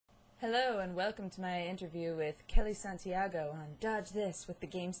Hello and welcome to my interview with Kellee Santiago on Dodge This with the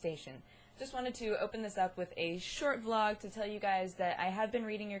Game Station. Just wanted to open this up with a short vlog to tell you guys that I have been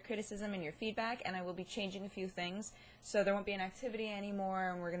reading your criticism and your feedback, and I will be changing a few things. So there won't be an activity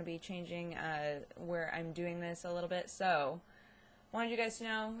anymore, and we're going to be changing where I'm doing this a little bit. So wanted you guys to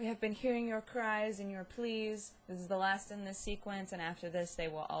know we have been hearing your cries and your pleas. This is the last in this sequence, and after this they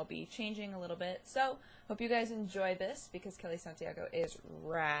will all be changing a little bit. So hope you guys enjoy this because Kellee Santiago is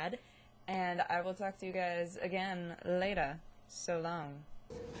rad. And I will talk to you guys again later. So long.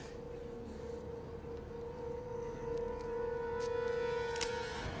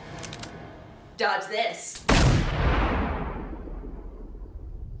 Dodge this.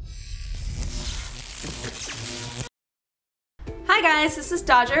 Hi guys, this is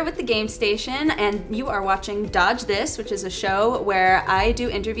Dodger with the Game Station, and you are watching Dodge This, which is a show where I do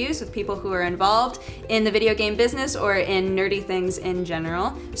interviews with people who are involved in the video game business or in nerdy things in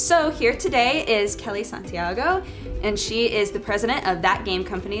general. So here today is Kellee Santiago, and she is the president of That Game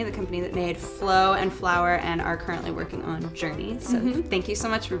Company, the company that made Flow and Flower and are currently working on Journey. So thank you so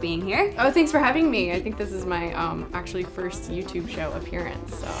much for being here. Oh, thanks for having me. I think this is my actually first YouTube show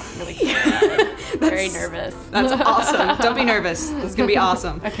appearance, so I'm really excited. Very nervous. That's awesome. Don't be nervous. This is gonna be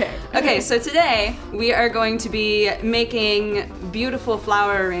awesome. Okay. Okay, so today we are going to be making beautiful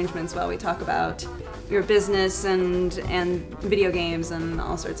flower arrangements while we talk about your business and video games and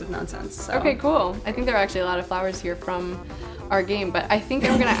all sorts of nonsense. So. Okay, cool. I think there are actually a lot of flowers here from our game, but I think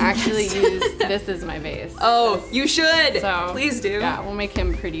I'm gonna actually use this as my vase. Oh, you should! So, please do. Yeah, we'll make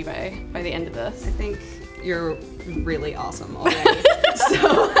him pretty by the end of this. I think you're really awesome already.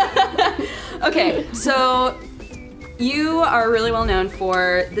 Okay, so you are really well known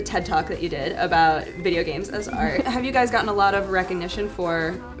for the TED Talk that you did about video games as art. Have you guys gotten a lot of recognition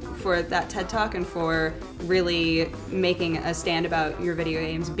for that TED Talk and for really making a stand about your video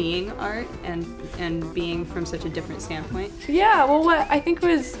games being art and being from such a different standpoint? Yeah, well, what I think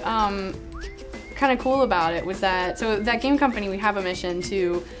was kind of cool about it was that, so That Game Company, we have a mission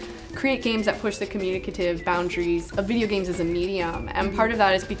to create games that push the communicative boundaries of video games as a medium, and part of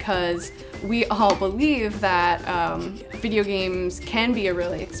that is because we all believe that video games can be a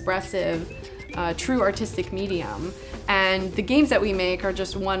really expressive, true artistic medium, and the games that we make are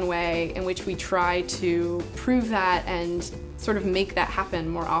just one way in which we try to prove that and sort of make that happen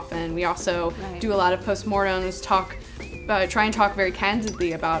more often. We also do a lot of postmortems, try and talk very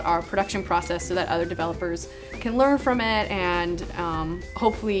candidly about our production process so that other developers can learn from it and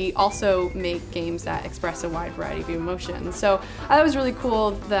hopefully also make games that express a wide variety of emotions. So I thought it was really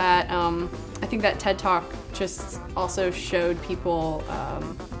cool that I think that TED Talk just also showed people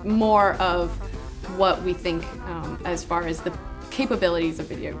more of what we think as far as the capabilities of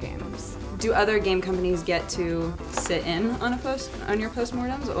video games. Do other game companies get to sit in on your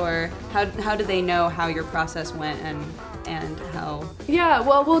postmortems, or how do they know how your process went and how? Yeah,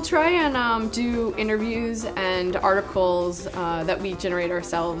 well, we'll try and do interviews and articles that we generate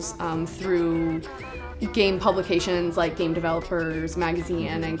ourselves through game publications like Game Developers Magazine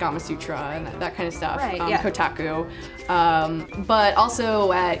and Gamasutra and that kind of stuff, Kotaku. But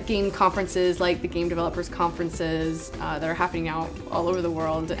also at game conferences like the Game Developers Conferences that are happening now all over the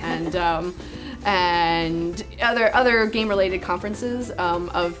world, and other game-related conferences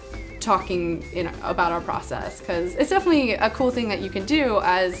of talking about our process, because it's definitely a cool thing that you can do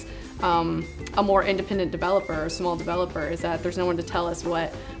as a more independent developer, small developer, is that there's no one to tell us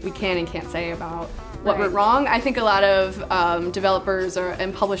what we can and can't say about what went wrong. I think a lot of developers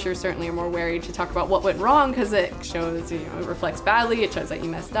and publishers certainly are more wary to talk about what went wrong because it shows, it reflects badly, it shows that you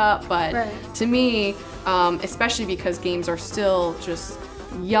messed up. But to me, especially because games are still just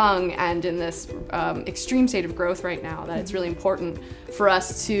young and in this extreme state of growth right now, that it's really important for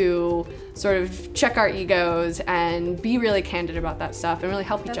us to sort of check our egos and be really candid about that stuff and really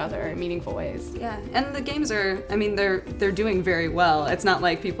help each other in meaningful ways. Yeah, and the games are, I mean, they're doing very well. It's not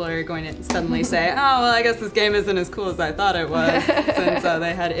like people are going to suddenly say, oh, well, I guess this game isn't as cool as I thought it was, since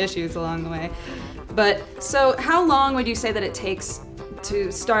they had issues along the way. But, so how long would you say that it takes to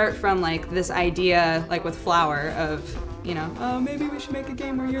start from like this idea, like with Flower, of, oh, maybe we should make a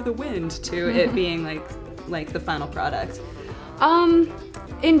game where you're the wind, to it being like the final product?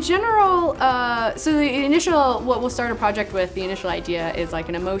 In general, so the initial, what we'll start a project with, the initial idea is like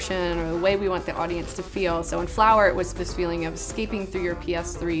an emotion or the way we want the audience to feel. So in Flower, it was this feeling of escaping through your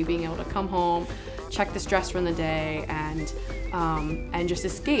PS3, being able to come home, check the stress from the day, and just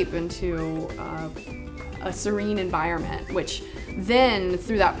escape into a serene environment, which then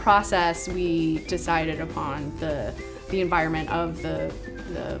through that process we decided upon the environment of the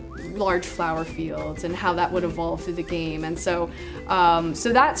the large flower fields and how that would evolve through the game. And so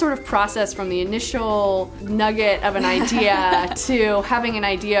so that sort of process from the initial nugget of an idea to having an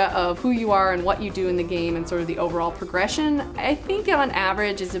idea of who you are and what you do in the game and sort of the overall progression, I think on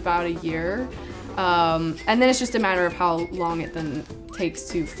average is about a year. And then it's just a matter of how long it then takes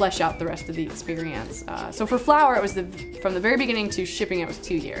to flesh out the rest of the experience. So for Flower, it was from the very beginning to shipping it was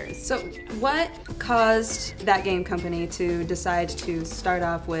 2 years. So what caused that game company to decide to start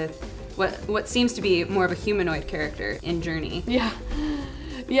off with what seems to be more of a humanoid character in Journey?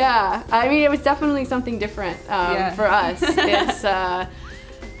 Yeah, I mean, it was definitely something different for us.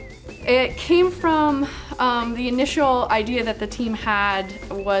 It came from the initial idea that the team had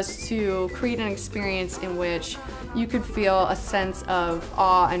was to create an experience in which you could feel a sense of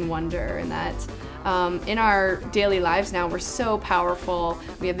awe and wonder, and that in our daily lives now, we're so powerful.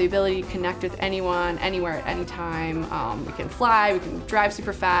 We have the ability to connect with anyone, anywhere, at any time. We can fly, we can drive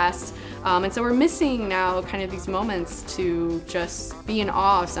super fast. And so we're missing now kind of these moments to just be in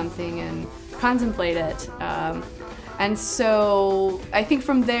awe of something and contemplate it. And so I think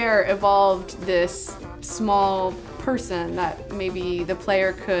from there evolved this small person that maybe the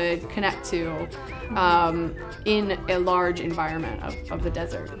player could connect to in a large environment of the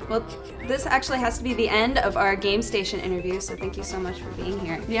desert. Well, this actually has to be the end of our Game Station interview, so thank you so much for being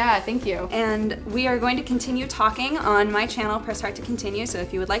here. Yeah, thank you. And we are going to continue talking on my channel, PressHearttoContinue, so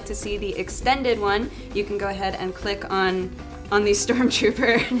if you would like to see the extended one, you can go ahead and click on the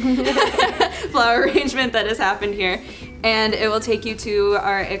Stormtrooper flower arrangement that has happened here. And it will take you to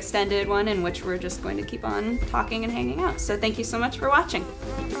our extended one in which we're just going to keep on talking and hanging out. So thank you so much for watching.